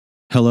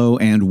Hello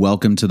and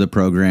welcome to the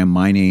program.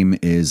 My name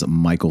is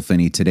Michael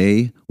Finney.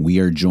 Today, we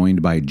are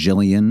joined by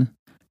Jillian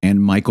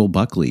and Michael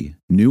Buckley,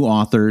 new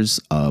authors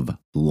of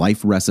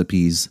Life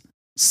Recipes,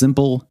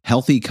 Simple,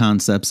 Healthy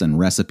Concepts and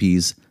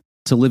Recipes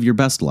to Live Your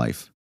Best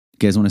Life. You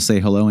guys want to say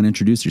hello and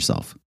introduce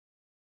yourself?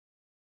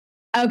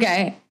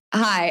 Okay.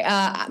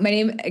 Hi. My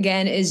name,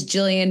 again, is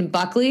Jillian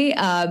Buckley.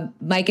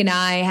 Mike and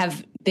I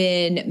have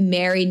been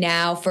married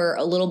now for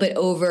a little bit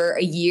over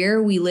a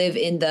year. We live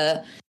in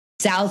the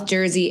South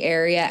Jersey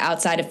area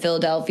outside of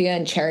Philadelphia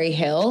and Cherry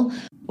Hill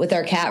with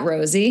our cat,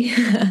 Rosie.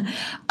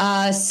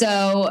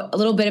 So a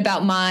little bit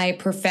about my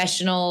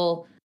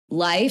professional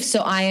life. So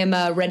I am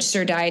a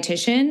registered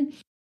dietitian.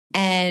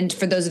 And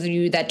for those of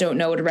you that don't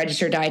know what a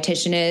registered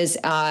dietitian is,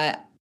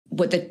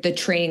 what the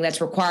training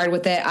that's required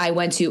with it, I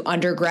went to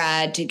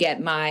undergrad to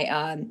get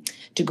my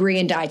degree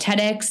in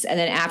dietetics. And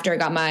then after I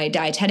got my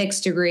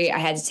dietetics degree, I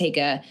had to take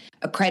a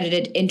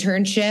accredited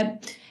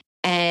internship,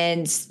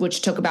 and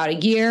which took about a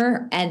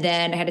year. And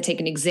then I had to take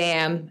an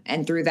exam.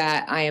 And through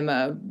that, I am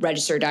a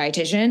registered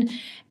dietitian.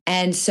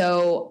 And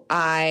so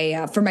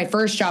for my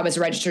first job as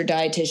a registered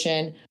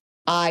dietitian,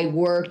 I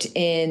worked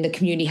in the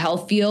community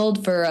health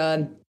field for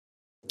a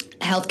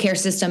healthcare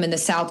system in the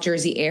South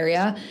Jersey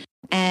area.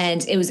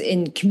 And it was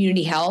in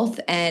community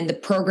health. And the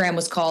program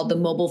was called the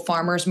Mobile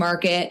Farmers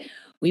Market.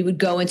 We would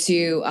go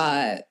into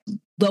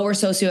lower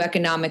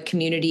socioeconomic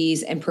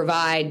communities and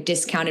provide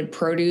discounted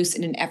produce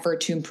in an effort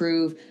to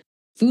improve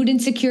food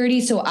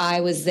insecurity. So I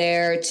was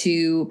there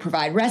to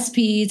provide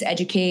recipes,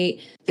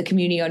 educate the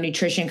community on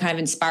nutrition, kind of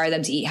inspire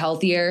them to eat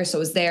healthier. So I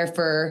was there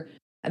for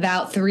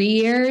about 3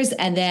 years.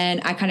 And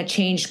then I kind of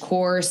changed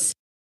course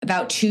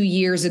about 2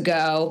 years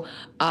ago.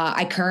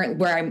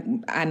 Where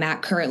I'm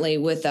at currently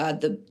with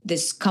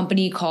this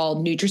company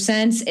called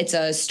NutriSense. It's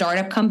a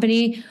startup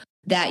company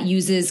that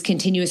uses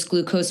continuous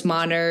glucose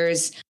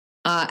monitors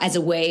as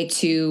a way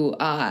to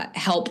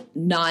help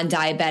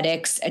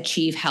non-diabetics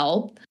achieve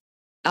health.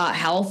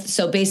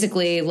 So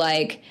basically,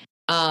 like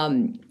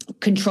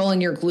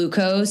controlling your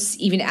glucose,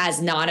 even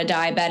as not a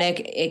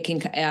diabetic, it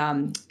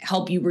can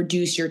help you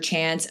reduce your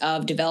chance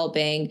of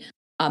developing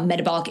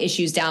metabolic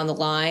issues down the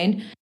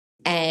line.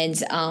 And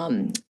it's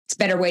a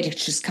better way to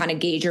just kind of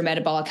gauge your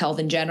metabolic health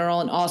in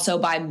general. And also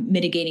by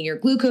mitigating your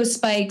glucose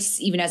spikes,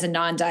 even as a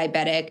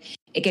non-diabetic,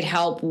 it could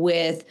help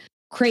with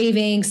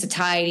craving,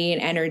 satiety, and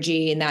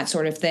energy and that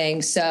sort of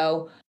thing.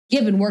 So yeah,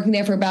 I've been working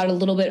there for about a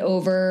little bit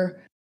over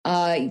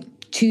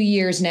 2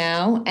 years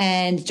now.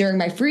 And during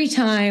my free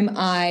time,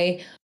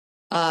 I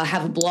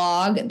have a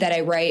blog that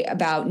I write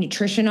about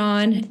nutrition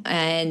on.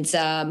 And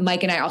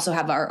Mike and I also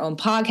have our own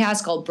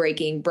podcast called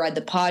Breaking Bread,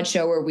 the Pod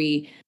Show, where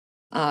we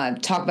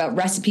talk about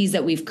recipes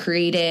that we've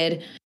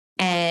created.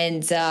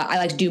 And I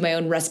like to do my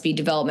own recipe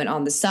development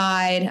on the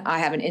side. I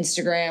have an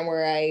Instagram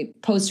where I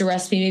post a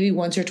recipe maybe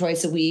once or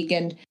twice a week.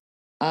 And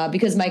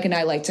because Mike and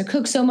I like to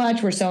cook so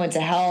much, we're so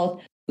into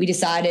health, we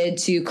decided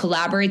to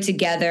collaborate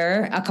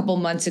together a couple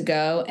months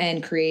ago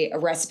and create a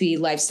recipe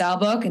lifestyle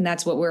book. And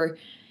that's what we're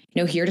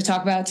here to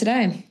talk about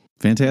today.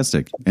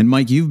 Fantastic. And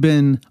Mike, you've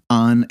been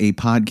on a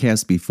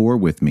podcast before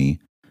with me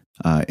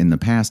in the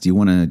past. Do you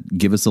want to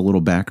give us a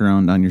little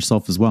background on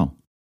yourself as well?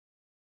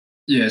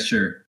 Yeah,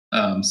 sure.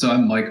 So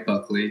I'm Mike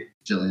Buckley,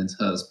 Jillian's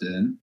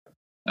husband.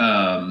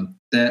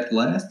 That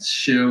last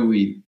show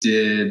we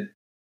did,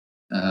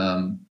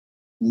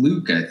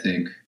 Luke, I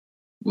think,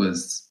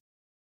 was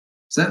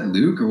that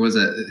Luke, or was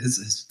it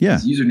his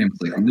username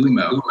was like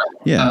Lumo?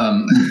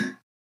 Yeah.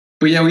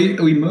 But yeah,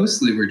 we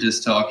mostly were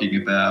just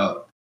talking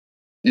about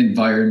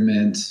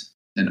environment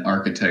and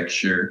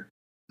architecture,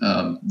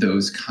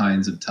 those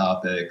kinds of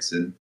topics,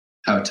 and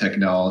how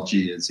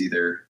technology is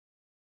either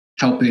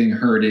helping,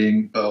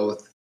 hurting,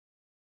 both,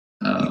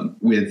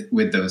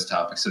 with those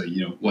topics. So,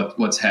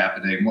 what's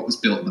happening, what was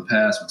built in the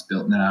past, what's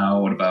built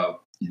now, what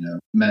about,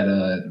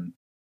 meta and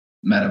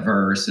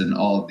metaverse and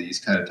all of these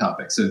kind of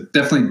topics. So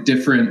definitely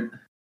different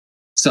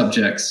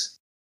subjects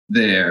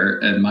there.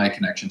 And my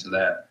connection to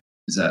that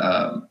is that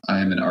I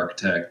am an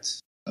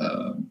architect.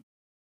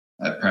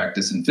 I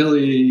practice in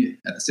Philly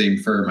at the same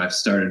firm I've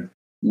started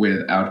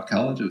with out of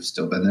college. I've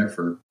still been there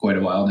for quite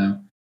a while now.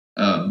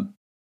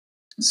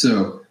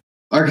 So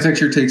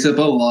architecture takes up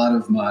a lot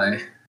of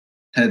my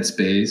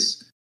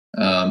headspace.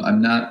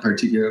 I'm not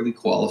particularly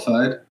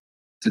qualified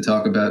to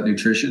talk about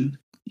nutrition,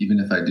 even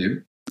if I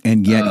do.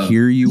 And yet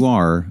here you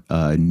are,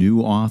 a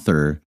new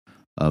author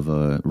of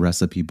a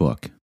recipe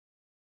book.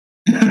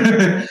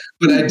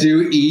 But I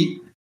do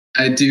eat,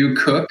 I do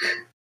cook,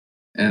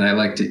 and I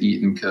like to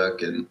eat and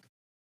cook. And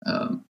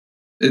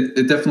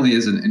it definitely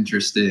is an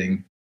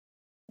interesting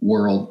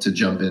world to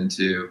jump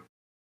into,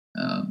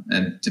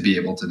 and to be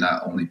able to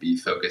not only be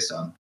focused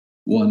on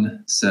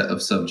one set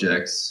of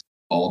subjects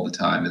all the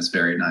time is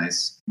very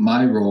nice.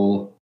 My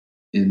role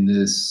in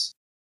this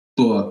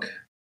book,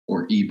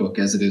 or ebook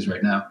as it is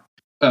right now,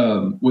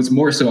 was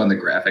more so on the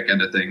graphic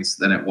end of things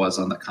than it was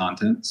on the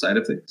content side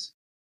of things.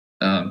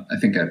 I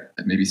think I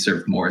maybe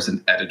served more as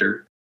an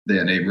editor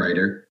than a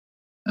writer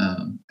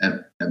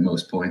at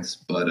most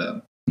points.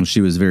 But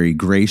she was very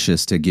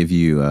gracious to give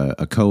you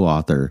a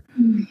co-author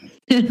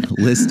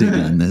listing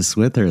on this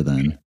with her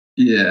then.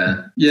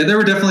 Yeah. There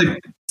were definitely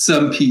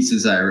some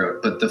pieces I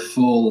wrote, but the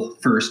full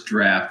first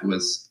draft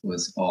was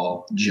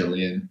all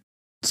Jillian.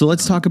 So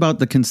let's talk about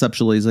the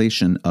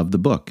conceptualization of the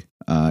book.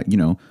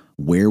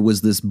 Where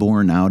was this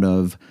born out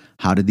of?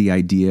 How did the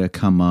idea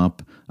come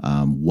up?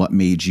 What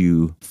made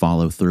you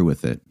follow through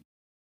with it?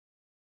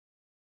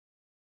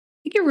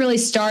 I think it really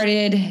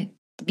started at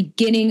the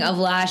beginning of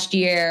last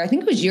year. I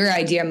think it was your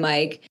idea,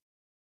 Mike.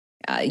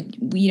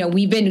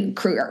 We've been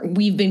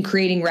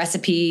creating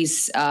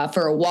recipes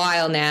for a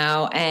while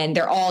now, and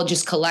they're all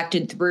just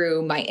collected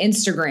through my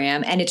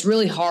Instagram. And it's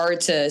really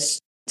hard to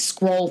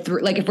scroll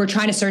through. Like if we're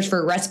trying to search for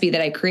a recipe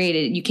that I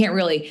created, you can't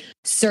really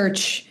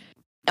search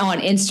on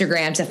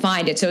Instagram to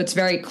find it. So it's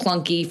very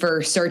clunky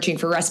for searching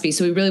for recipes.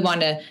 So we really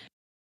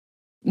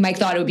Mike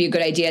thought it would be a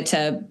good idea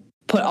to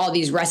put all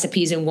these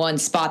recipes in one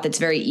spot that's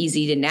very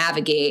easy to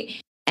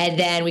navigate. And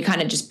then we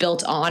kind of just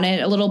built on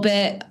it a little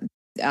bit.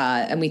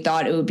 And we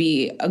thought it would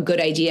be a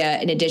good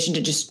idea, in addition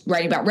to just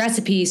writing about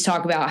recipes,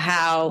 talk about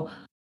how,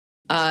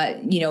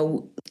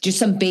 just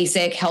some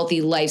basic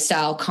healthy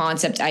lifestyle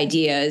concept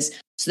ideas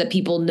so that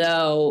people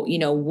know,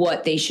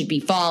 what they should be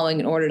following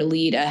in order to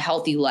lead a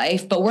healthy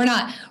life. But we're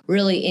not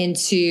really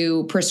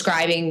into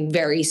prescribing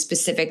very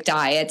specific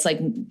diets. Like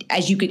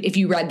if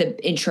you read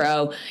the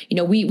intro,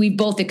 we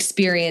both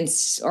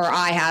experienced, or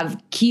I have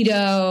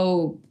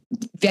keto,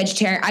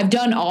 vegetarian. I've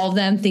done all of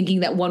them thinking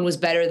that one was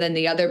better than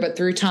the other, but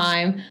through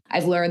time,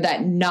 I've learned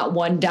that not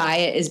one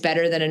diet is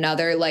better than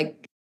another.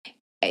 Like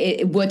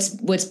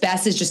what's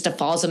best is just to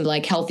follow some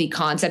like healthy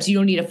concepts. You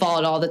don't need to follow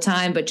it all the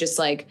time, but just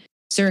like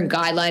certain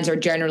guidelines are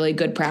generally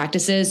good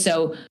practices.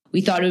 So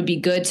we thought it would be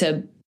good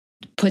to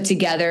put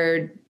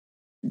together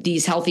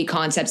these healthy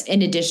concepts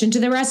in addition to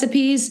the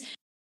recipes.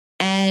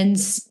 And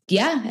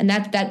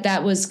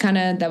that was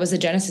the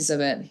genesis of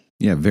it.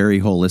 Yeah, very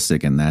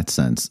holistic in that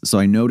sense. So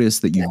I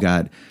noticed that you've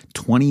got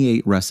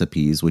 28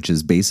 recipes, which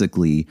is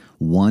basically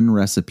one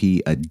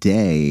recipe a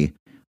day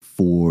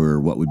for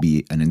what would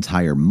be an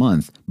entire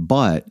month.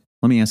 But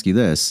let me ask you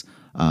this.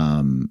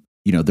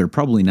 They're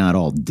probably not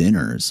all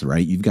dinners,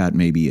 right? You've got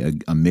maybe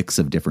a mix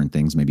of different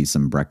things, maybe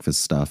some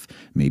breakfast stuff,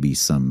 maybe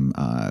some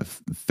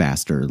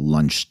faster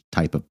lunch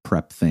type of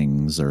prep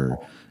things, or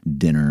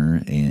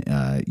dinner,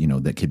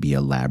 that could be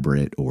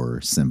elaborate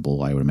or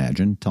simple, I would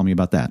imagine. Tell me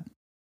about that.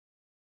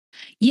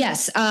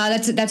 Yes,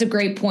 that's a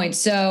great point.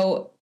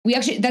 So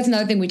that's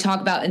another thing we talk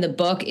about in the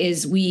book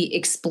is we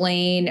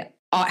explain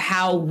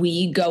how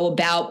we go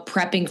about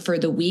prepping for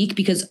the week,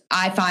 because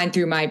I find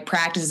through my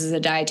practice as a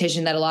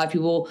dietitian that a lot of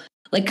people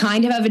like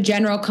kind of have a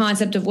general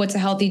concept of what's a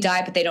healthy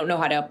diet, but they don't know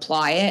how to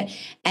apply it.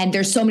 And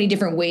there's so many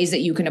different ways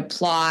that you can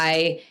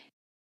apply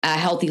a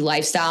healthy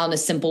lifestyle in a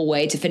simple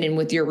way to fit in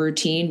with your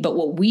routine. But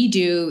what we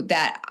do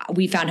that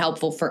we found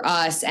helpful for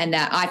us, and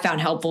that I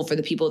found helpful for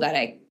the people that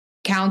I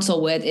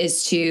counsel with,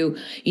 is to,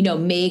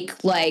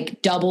 make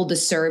like double the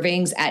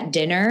servings at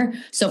dinner.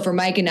 So for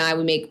Mike and I,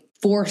 we make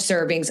 4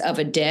 servings of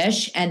a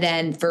dish. And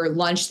then for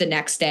lunch the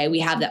next day, we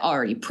have that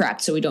already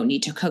prepped, so we don't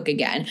need to cook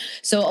again.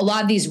 So a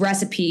lot of these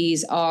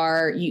recipes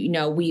are,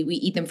 we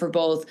eat them for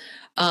both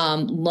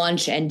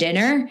lunch and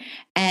dinner.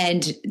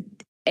 And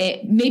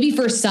maybe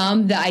for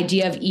some, the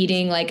idea of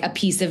eating like a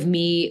piece of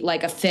meat,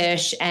 like a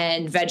fish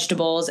and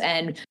vegetables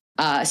and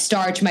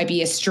starch might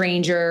be a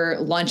stranger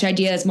lunch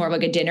idea. It's more of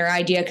like a dinner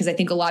idea, because I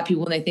think a lot of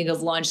people, when they think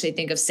of lunch, they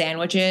think of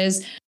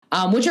sandwiches,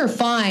 which are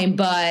fine.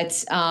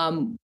 But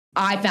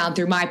I found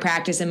through my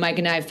practice, and Mike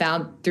and I have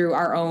found through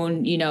our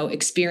own,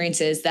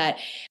 experiences, that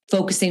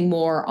focusing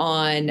more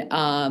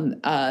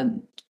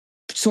on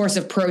source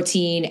of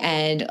protein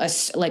and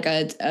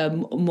a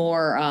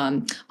more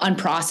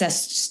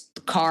unprocessed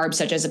carbs,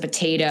 such as a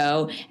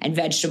potato and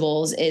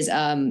vegetables, is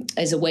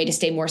a way to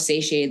stay more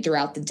satiated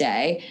throughout the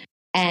day.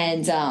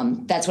 And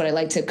that's what I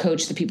like to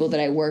coach the people that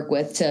I work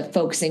with to,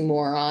 focusing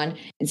more on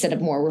instead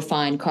of more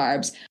refined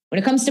carbs.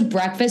 When it comes to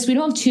breakfast, we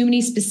don't have too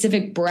many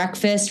specific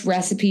breakfast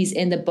recipes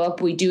in the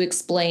book. We do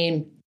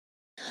explain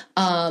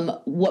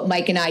what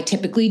Mike and I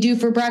typically do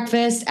for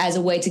breakfast as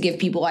a way to give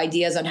people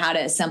ideas on how to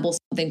assemble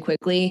something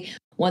quickly.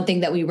 One thing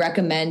that we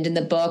recommend in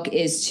the book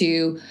is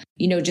to,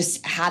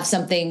 just have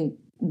something,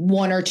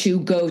 1 or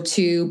 2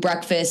 go-to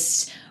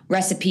breakfast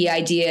recipe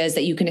ideas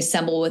that you can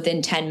assemble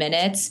within 10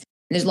 minutes.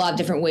 There's a lot of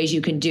different ways you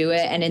can do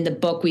it. And in the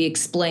book, we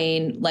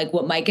explain like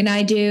what Mike and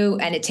I do.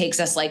 And it takes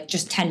us like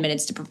just 10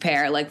 minutes to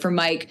prepare. Like for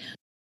Mike,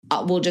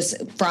 we'll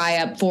just fry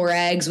up 4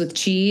 eggs with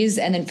cheese.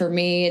 And then for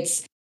me,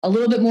 it's a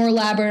little bit more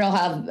elaborate. I'll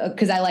have,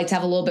 because I like to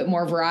have a little bit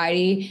more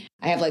variety.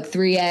 I have like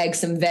 3 eggs,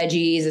 some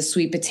veggies, a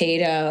sweet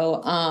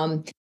potato.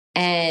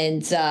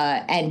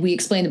 And we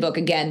explain in the book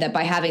again that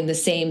by having the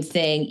same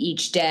thing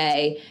each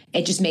day,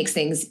 it just makes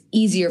things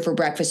easier for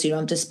breakfast. So you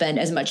don't have to spend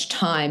as much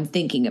time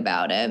thinking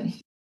about it.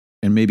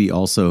 And maybe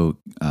also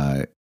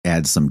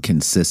add some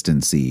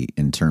consistency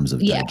in terms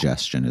of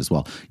digestion as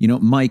well.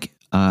 Mike,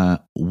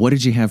 what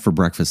did you have for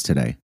breakfast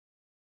today?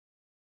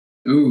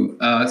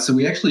 So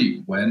we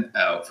actually went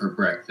out for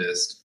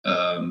breakfast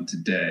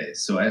today.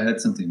 So I had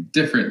something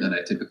different than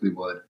I typically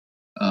would.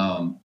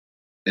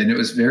 and it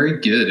was very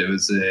good. It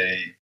was a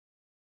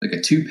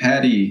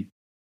 2-patty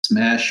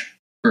smash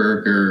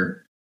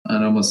burger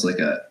on almost like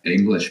a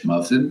English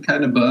muffin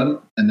kind of bun,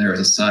 and there was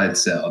a side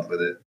salad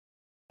with it.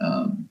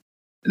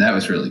 And that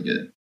was really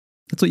good.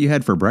 That's what you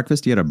had for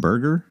breakfast? You had a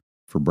burger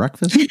for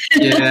breakfast?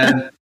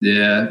 Yeah.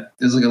 It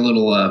was like a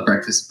little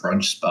breakfast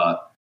brunch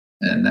spot,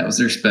 and that was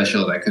their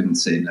special, and I couldn't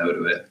say no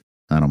to it.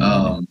 I don't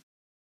know.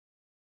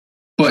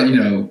 But,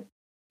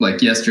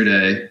 like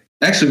yesterday,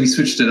 actually, we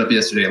switched it up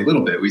yesterday a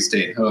little bit. We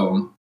stayed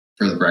home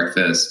for the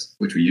breakfast,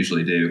 which we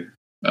usually do.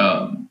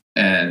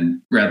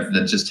 And rather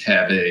than just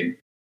having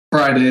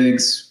fried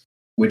eggs,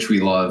 which we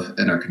love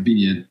and are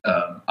convenient,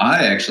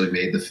 I actually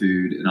made the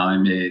food, and I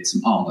made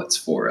some omelets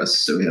for us.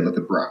 So we had like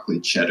a broccoli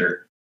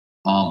cheddar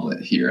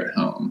omelet here at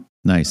home.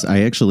 Nice.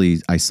 I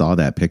saw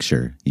that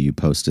picture you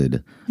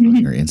posted on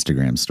your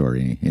Instagram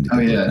story. And it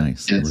looked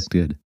nice. Yes. It looked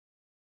good.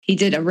 He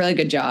did a really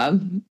good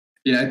job.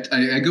 Yeah,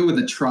 I go with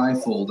a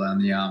trifold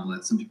on the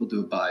omelet. Some people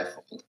do a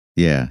bifold.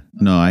 Yeah.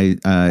 No,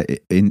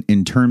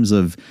 in terms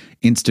of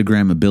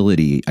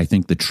Instagrammability, I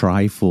think the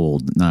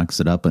trifold knocks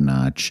it up a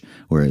notch,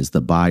 whereas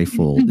the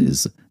bifold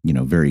is,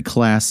 very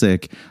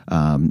classic.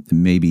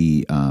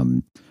 Maybe a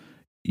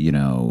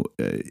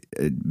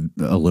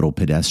little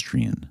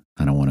pedestrian.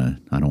 I don't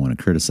want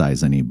to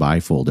criticize any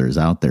bifolders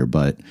out there,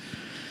 but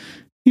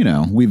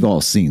we've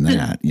all seen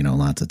that,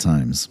 lots of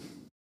times.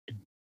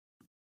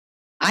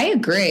 I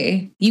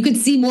agree. You could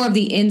see more of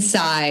the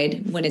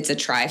inside when it's a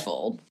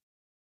trifold.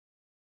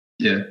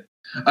 Yeah.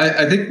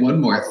 I think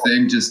one more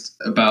thing just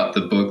about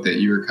the book that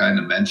you were kind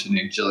of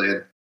mentioning,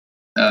 Jillian,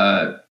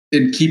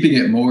 in keeping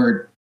it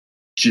more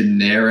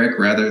generic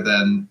rather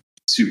than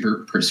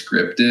super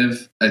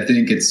prescriptive, I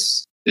think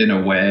it's in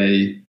a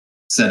way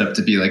set up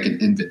to be like an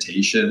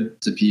invitation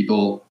to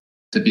people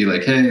to be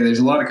like, hey, there's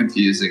a lot of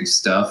confusing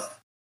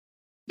stuff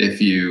if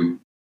you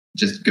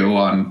just go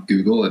on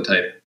Google and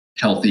type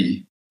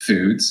healthy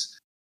foods.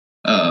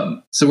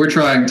 So we're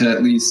trying to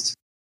at least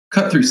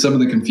cut through some of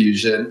the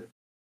confusion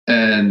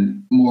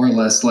and more or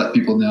less let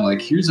people know,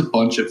 like, here's a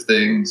bunch of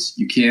things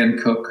you can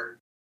cook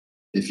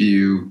if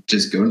you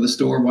just go to the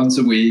store once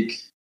a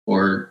week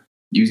or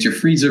use your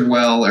freezer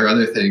well or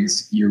other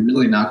things. You're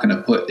really not going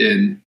to put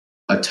in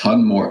a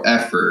ton more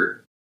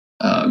effort.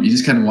 You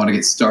just kind of want to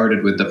get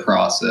started with the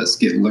process,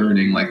 get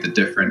learning like the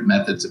different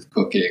methods of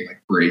cooking,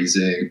 like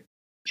braising,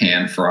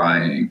 pan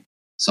frying,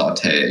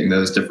 sauteing,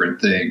 those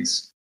different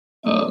things.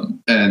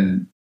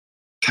 And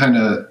kind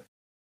of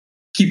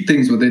keep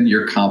things within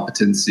your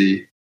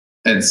competency,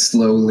 and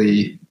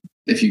slowly,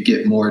 if you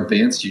get more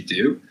advanced, you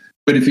do.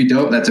 But if you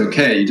don't, that's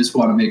okay. You just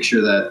want to make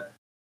sure that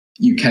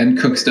you can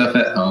cook stuff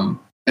at home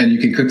and you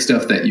can cook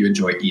stuff that you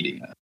enjoy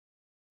eating.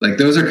 Like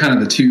those are kind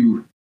of the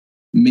two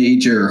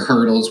major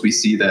hurdles we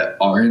see that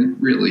aren't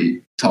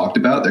really talked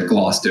about. They're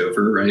glossed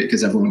over, right?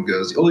 Because everyone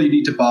goes, oh, you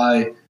need to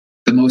buy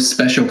the most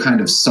special kind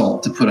of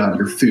salt to put on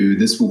your food.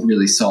 This will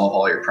really solve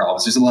all your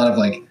problems. There's a lot of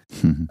like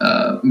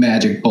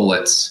magic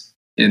bullets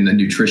in the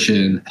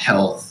nutrition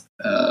health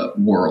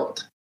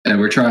world. And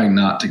we're trying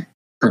not to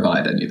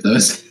provide any of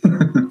those.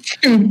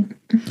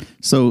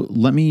 So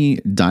let me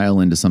dial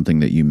into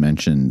something that you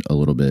mentioned a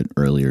little bit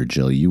earlier,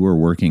 Jill. You were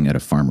working at a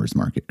farmer's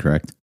market,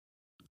 correct?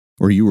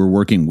 Or you were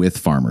working with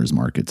farmers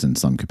markets in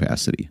some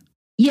capacity?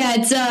 Yeah,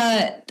 it's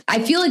I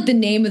feel like the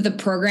name of the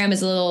program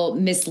is a little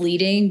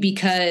misleading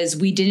because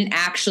we didn't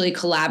actually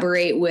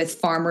collaborate with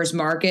farmers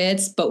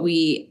markets, but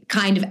we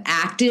kind of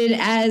acted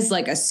as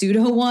like a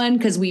pseudo one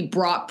because we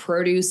brought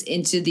produce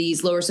into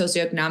these lower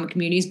socioeconomic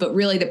communities. But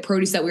really the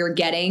produce that we were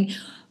getting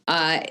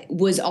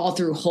was all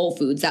through Whole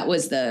Foods. That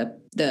was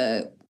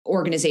the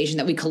organization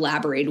that we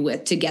collaborated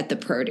with to get the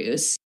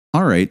produce.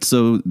 All right.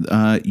 So,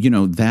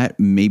 that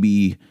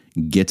maybe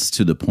gets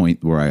to the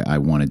point where I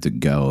wanted to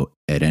go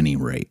at any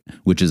rate,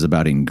 which is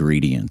about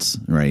ingredients,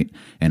 right?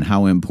 And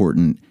how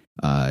important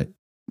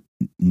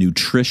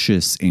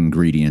nutritious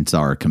ingredients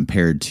are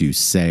compared to,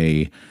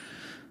 say,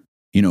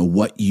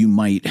 what you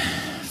might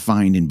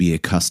find and be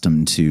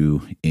accustomed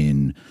to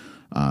in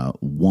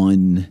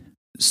one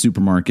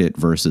supermarket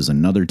versus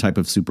another type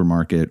of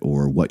supermarket,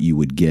 or what you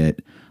would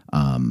get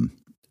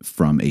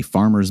from a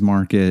farmer's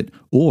market,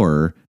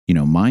 or,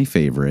 my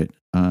favorite,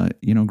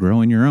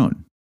 growing your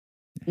own.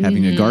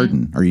 Having a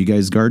garden. Are you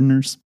guys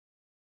gardeners?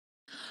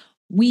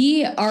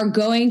 We are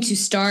going to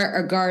start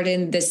a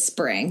garden this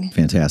spring.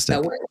 Fantastic.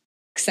 So we're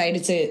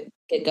excited to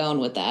get going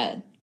with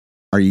that.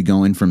 Are you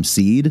going from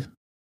seed?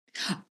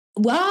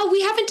 Well,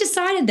 we haven't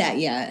decided that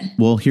yet.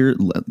 Well, here,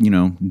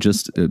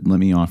 just let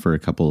me offer a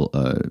couple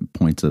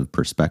points of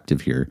perspective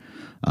here.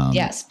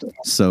 Yes.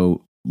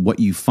 So what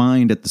you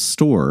find at the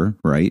store,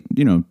 right?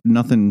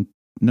 Nothing,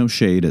 no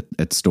shade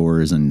at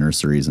stores and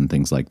nurseries and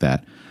things like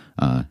that.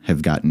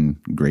 Have gotten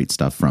great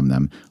stuff from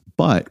them.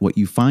 But what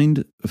you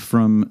find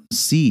from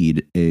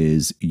seed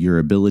is your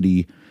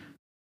ability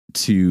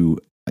to,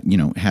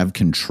 have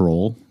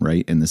control,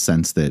 right? In the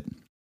sense that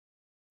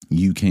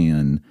you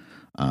can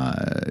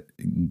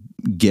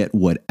get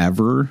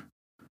whatever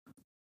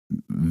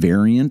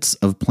variants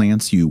of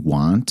plants you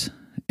want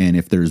And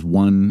if there's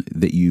one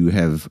that you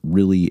have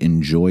really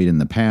enjoyed in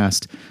the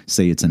past,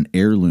 say it's an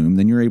heirloom,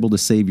 then you're able to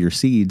save your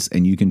seeds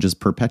and you can just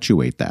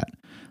perpetuate that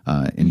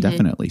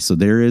indefinitely. So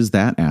there is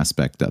that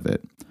aspect of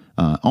it.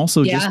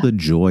 Also, just the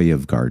joy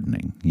of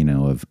gardening,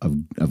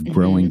 of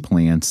growing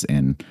plants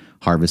and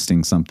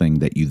harvesting something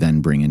that you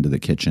then bring into the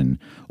kitchen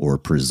or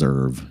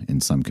preserve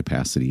in some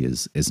capacity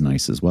is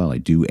nice as well. I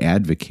do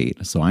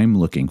advocate. So I'm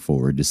looking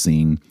forward to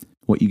seeing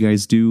what you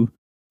guys do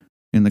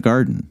in the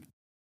garden.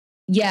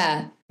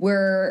 Yeah,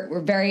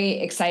 we're very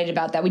excited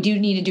about that. We do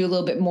need to do a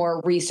little bit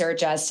more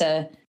research as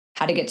to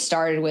how to get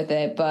started with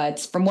it. But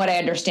from what I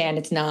understand,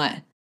 it's not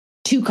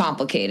too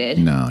complicated.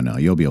 No,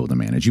 you'll be able to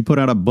manage. You put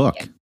out a book,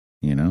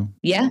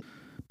 Yeah.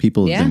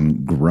 People have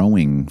been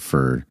growing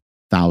for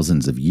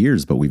thousands of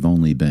years, but we've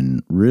only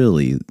been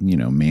really,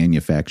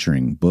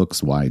 manufacturing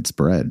books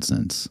widespread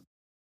since,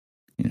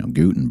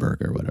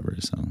 Gutenberg or whatever.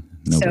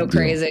 So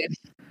crazy.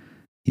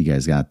 You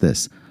guys got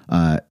this.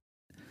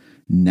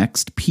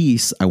 Next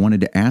piece I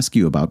wanted to ask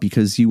you about,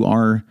 because you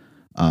are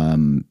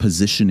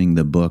positioning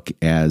the book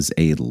as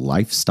a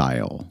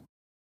lifestyle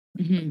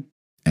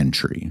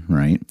entry,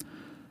 right?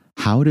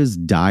 How does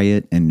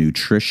diet and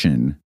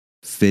nutrition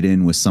fit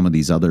in with some of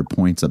these other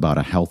points about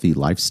a healthy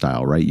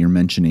lifestyle, right? You're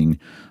mentioning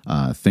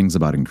things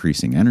about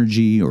increasing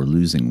energy or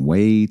losing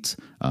weight,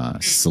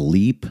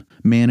 sleep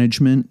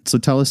management. So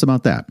tell us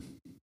about that.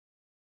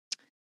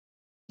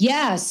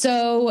 Yeah.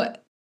 So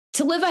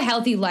to live a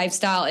healthy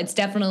lifestyle, it's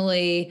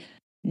definitely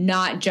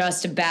not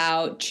just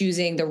about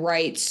choosing the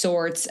right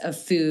sorts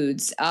of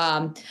foods.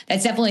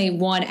 That's definitely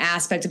one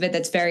aspect of it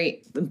that's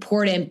very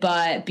important,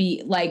 but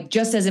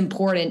just as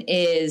important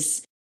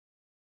is,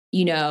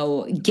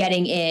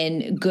 getting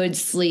in good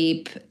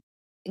sleep,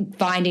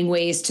 finding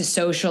ways to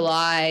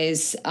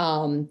socialize,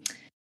 finding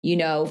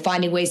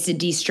ways to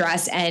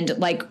de-stress. And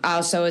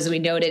also, as we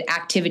noted,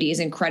 activity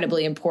is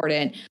incredibly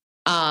important.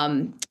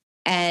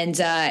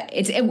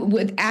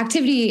 With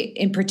activity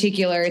in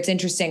particular, it's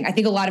interesting. I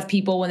think a lot of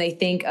people, when they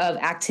think of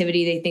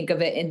activity, they think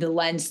of it in the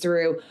lens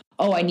through,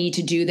 oh, I need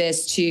to do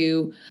this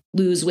to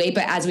lose weight.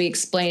 But as we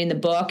explain in the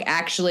book,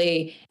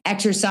 actually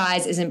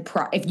exercise isn't,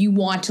 if you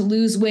want to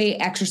lose weight,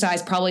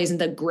 exercise probably isn't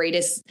the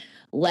greatest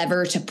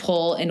lever to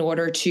pull in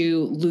order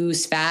to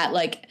lose fat.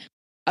 Like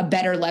a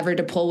better lever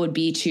to pull would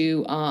be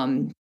to,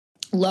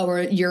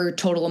 lower your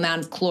total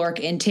amount of caloric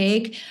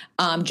intake,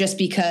 just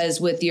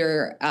because with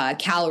your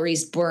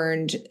calories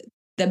burned,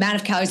 the amount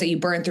of calories that you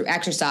burn through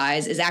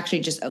exercise is actually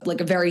just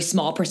like a very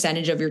small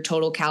percentage of your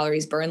total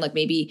calories burned, like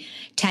maybe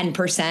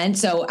 10%.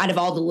 So out of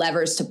all the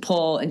levers to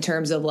pull in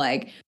terms of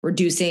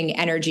reducing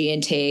energy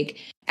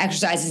intake,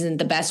 exercise isn't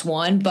the best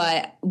one.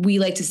 But we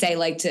like to say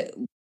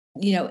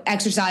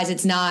exercise,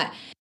 it's not,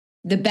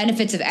 the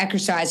benefits of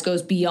exercise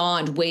goes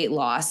beyond weight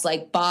loss.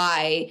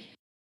 By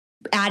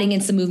adding in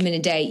some movement a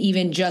day,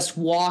 even just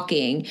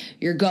walking,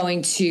 you're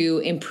going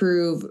to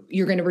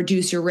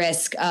reduce your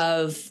risk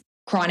of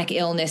chronic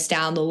illness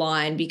down the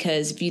line.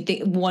 Because if you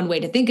think, one way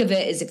to think of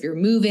it is if you're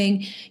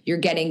moving, you're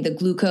getting the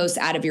glucose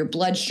out of your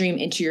bloodstream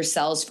into your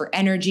cells for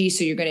energy.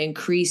 So you're going to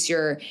increase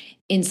your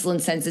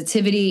insulin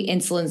sensitivity.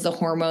 Insulin's the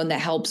hormone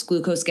that helps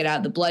glucose get out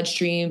of the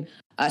bloodstream.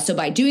 So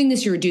by doing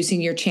this, you're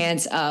reducing your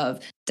chance of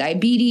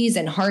diabetes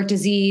and heart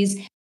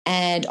disease.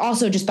 And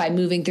also just by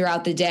moving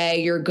throughout the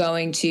day, you're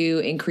going to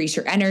increase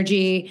your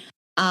energy.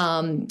 We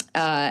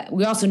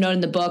also note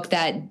in the book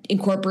that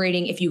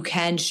incorporating, if you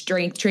can,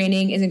 strength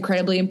training is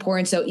incredibly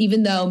important. So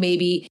even though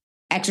maybe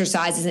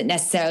exercise isn't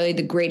necessarily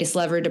the greatest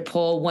lever to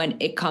pull when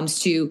it comes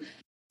to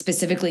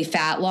specifically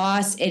fat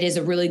loss, it is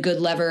a really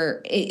good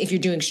lever if you're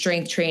doing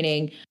strength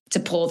training to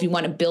pull if you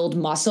want to build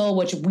muscle,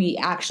 which we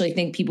actually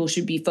think people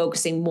should be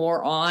focusing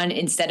more on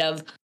instead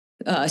of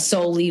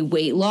solely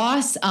weight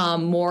loss,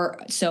 more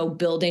so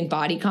building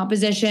body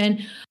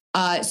composition.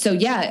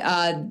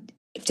 To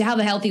have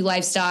a healthy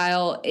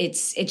lifestyle,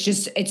 it's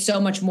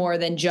so much more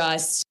than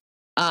just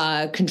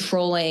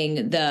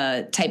controlling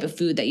the type of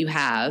food that you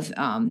have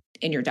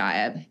in your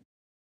diet.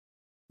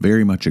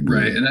 Very much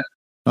agree. Right.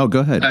 And go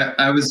ahead.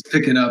 I was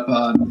picking up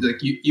on,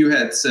 you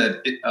had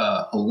said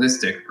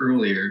holistic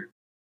earlier.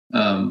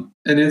 And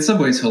in some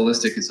ways,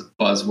 holistic is a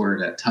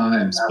buzzword at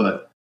times,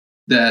 but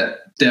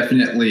that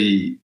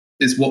definitely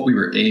is what we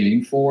were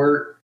aiming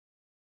for.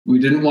 We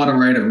didn't want to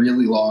write a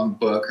really long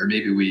book, or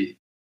maybe we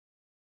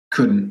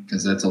couldn't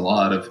because that's a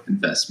lot of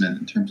investment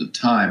in terms of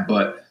time.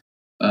 But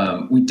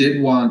we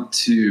did want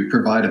to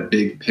provide a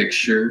big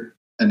picture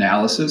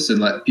analysis and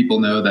let people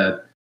know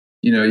that,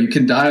 you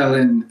can dial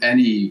in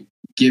any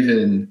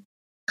given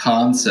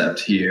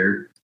concept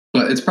here,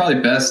 but it's probably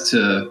best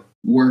to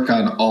work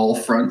on all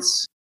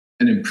fronts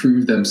and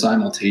improve them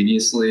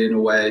simultaneously in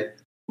a way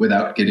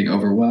without getting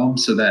overwhelmed,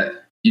 so that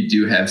you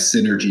do have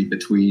synergy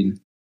between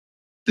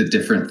the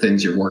different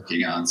things you're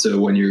working on. So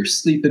when your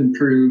sleep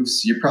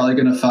improves, you're probably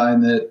going to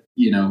find that,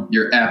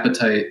 your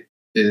appetite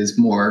is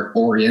more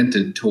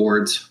oriented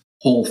towards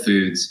whole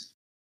foods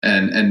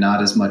and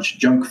not as much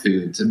junk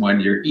foods. And when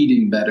you're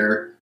eating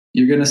better,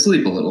 you're going to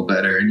sleep a little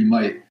better, and you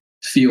might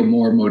feel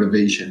more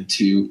motivation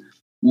to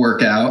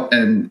work out.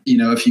 And,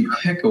 if you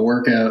pick a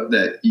workout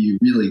that you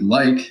really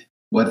like,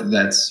 whether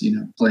that's,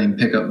 playing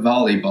pickup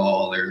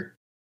volleyball or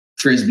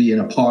frisbee in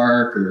a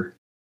park or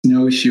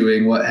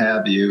snowshoeing, what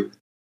have you,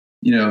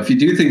 if you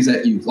do things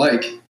that you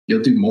like,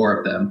 you'll do more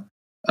of them.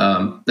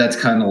 That's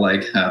kind of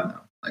like, I don't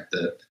know, like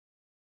the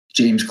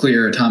James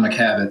Clear Atomic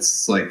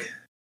Habits, like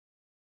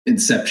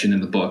inception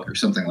in the book or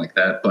something like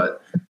that.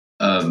 But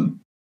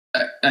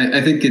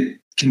I think it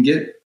can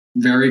get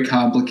very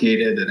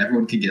complicated and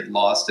everyone can get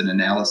lost in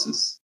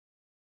analysis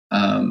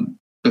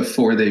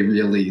before they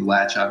really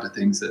latch onto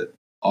things that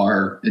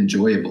are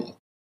enjoyable.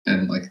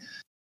 And like,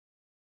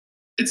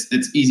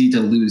 it's easy to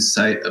lose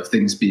sight of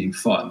things being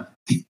fun,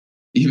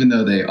 even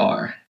though they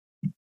are.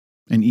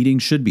 And eating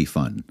should be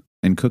fun,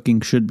 and cooking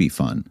should be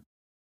fun.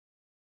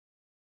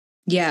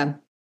 Yeah.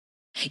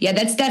 Yeah,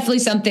 that's definitely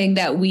something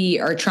that we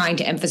are trying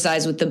to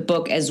emphasize with the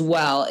book as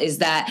well, is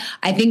that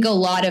I think a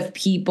lot of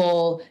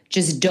people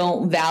just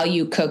don't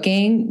value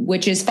cooking,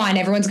 which is fine.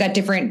 Everyone's got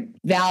different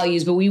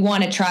values, but we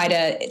want to try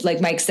to,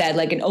 like Mike said,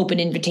 like an open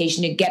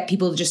invitation to get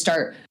people to just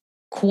start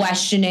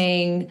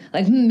questioning,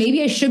 like,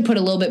 maybe I should put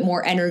a little bit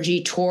more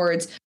energy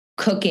towards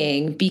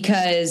cooking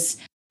because,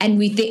 and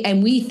we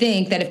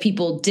think that if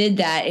people did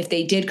that, if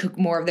they did cook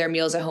more of their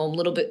meals at home,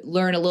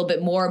 learn a little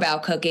bit more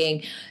about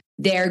cooking,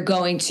 they're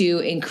going to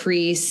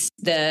increase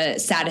the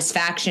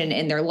satisfaction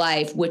in their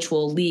life, which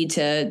will lead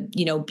to,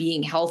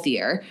 being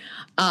healthier.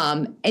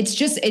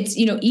 It's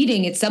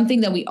eating. It's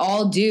something that we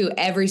all do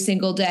every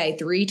single day,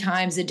 3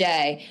 times a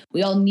day.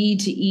 We all need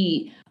to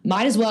eat.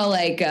 Might as well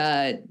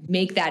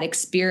make that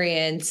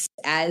experience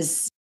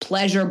as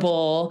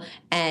pleasurable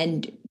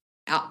and,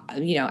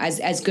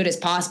 as good as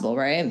possible.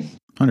 Right.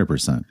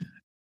 100%.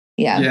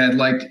 Yeah.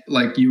 Yeah.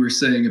 Like you were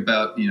saying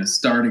about,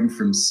 starting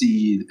from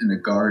seed in a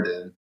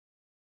garden.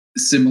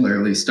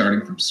 Similarly,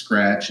 starting from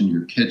scratch in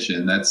your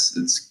kitchen,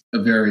 it's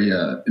a very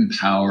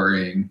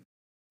empowering,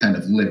 kind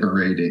of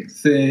liberating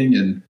thing.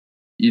 And,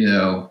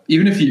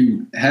 even if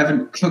you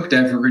haven't cooked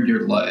ever in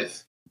your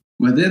life,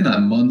 within a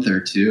month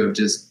or two of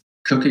just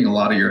cooking a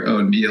lot of your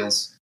own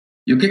meals,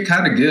 you'll get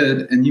kind of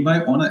good. And you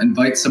might want to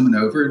invite someone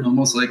over and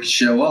almost like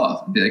show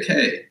off and be like,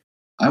 hey,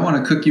 I want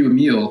to cook you a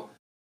meal.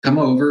 Come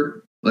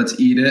over, let's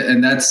eat it.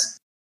 And that's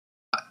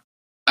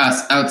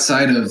us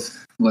outside of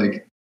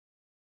like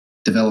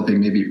developing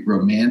maybe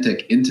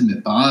romantic,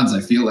 intimate bonds. I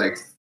feel like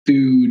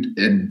food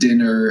and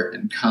dinner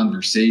and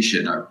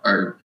conversation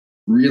are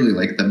really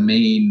like the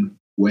main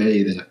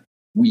way that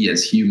we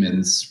as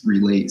humans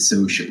relate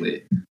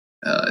socially.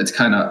 It's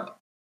kind of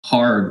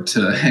hard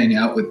to hang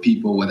out with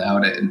people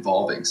without it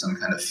involving some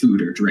kind of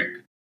food or drink.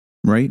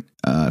 Right?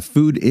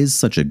 Food is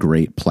such a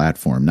great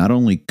platform, not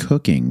only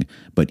cooking,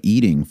 but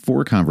eating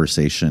for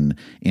conversation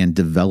and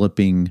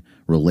developing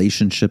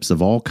relationships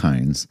of all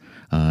kinds.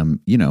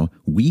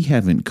 We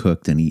haven't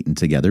cooked and eaten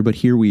together, but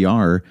here we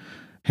are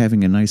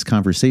having a nice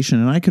conversation.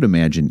 And I could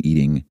imagine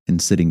eating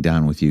and sitting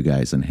down with you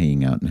guys and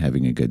hanging out and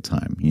having a good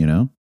time.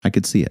 I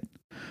could see it.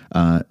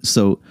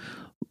 So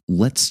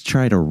let's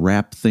try to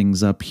wrap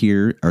things up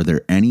here. Are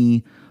there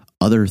any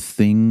other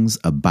things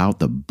about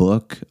the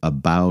book,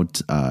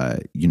 about,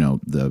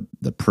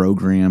 the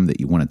program that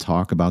you want to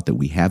talk about that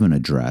we haven't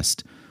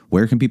addressed?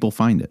 Where can people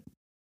find it?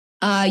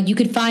 You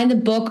could find the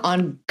book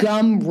on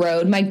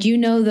Gumroad. Mike, do you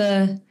know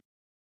the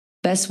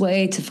best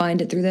way to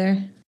find it through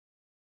there?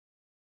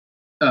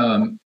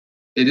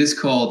 It is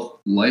called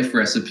Life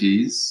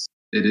Recipes.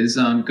 It is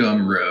on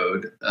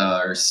Gumroad.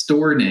 Our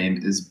store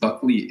name is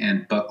Buckley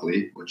and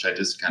Buckley, which I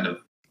just kind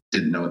of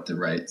didn't know what to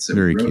write, so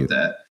Very we wrote cute.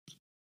 that.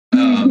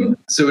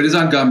 So it is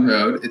on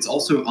Gumroad. It's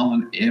also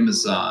on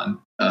Amazon,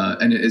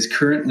 and it is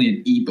currently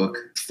an ebook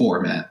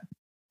format.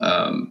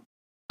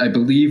 I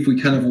believe we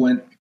kind of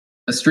went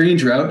a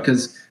strange route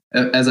because,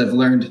 as I've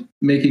learned,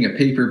 making a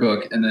paper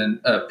book and then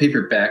a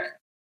paperback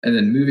and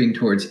then moving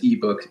towards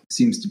ebook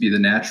seems to be the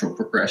natural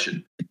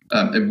progression.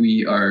 And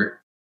we are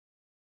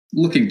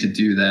looking to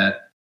do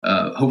that.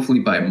 Hopefully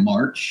by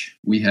March,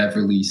 we have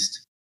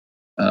released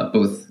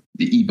both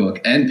the ebook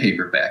and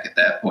paperback at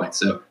that point.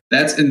 So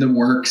that's in the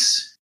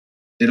works.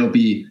 It'll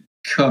be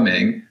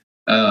coming.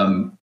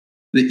 The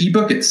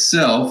ebook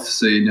itself,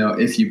 so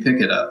if you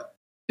pick it up,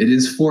 it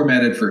is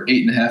formatted for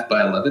 8.5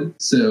 by 11.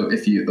 So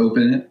if you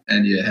open it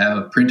and you have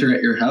a printer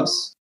at your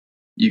house,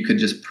 you could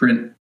just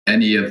print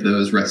any of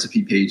those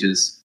recipe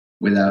pages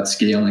without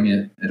scaling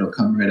it. It'll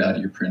come right out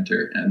of your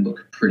printer and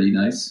look pretty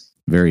nice.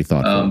 Very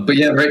thoughtful. But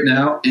yeah, right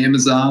now,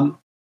 Amazon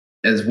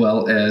as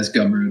well as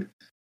Gumroad.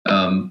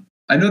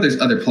 I know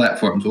there's other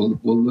platforms. We'll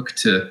look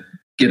to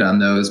get on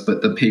those,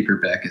 but the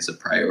paperback is a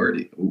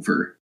priority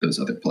over those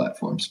other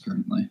platforms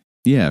currently.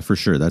 Yeah, for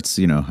sure. That's,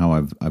 how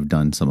I've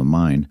done some of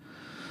mine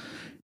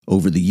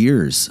over the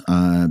years.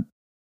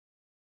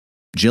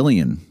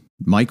 Jillian,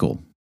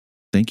 Michael,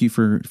 thank you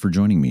for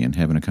joining me and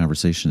having a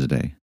conversation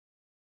today.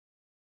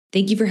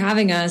 Thank you for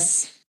having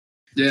us.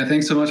 Yeah,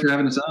 thanks so much for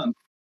having us on.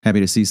 Happy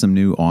to see some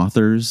new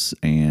authors,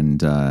 and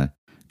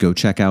go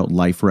check out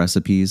Life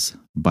Recipes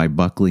by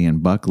Buckley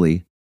and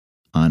Buckley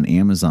on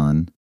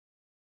Amazon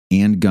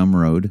and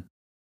Gumroad.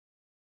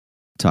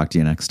 Talk to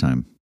you next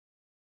time.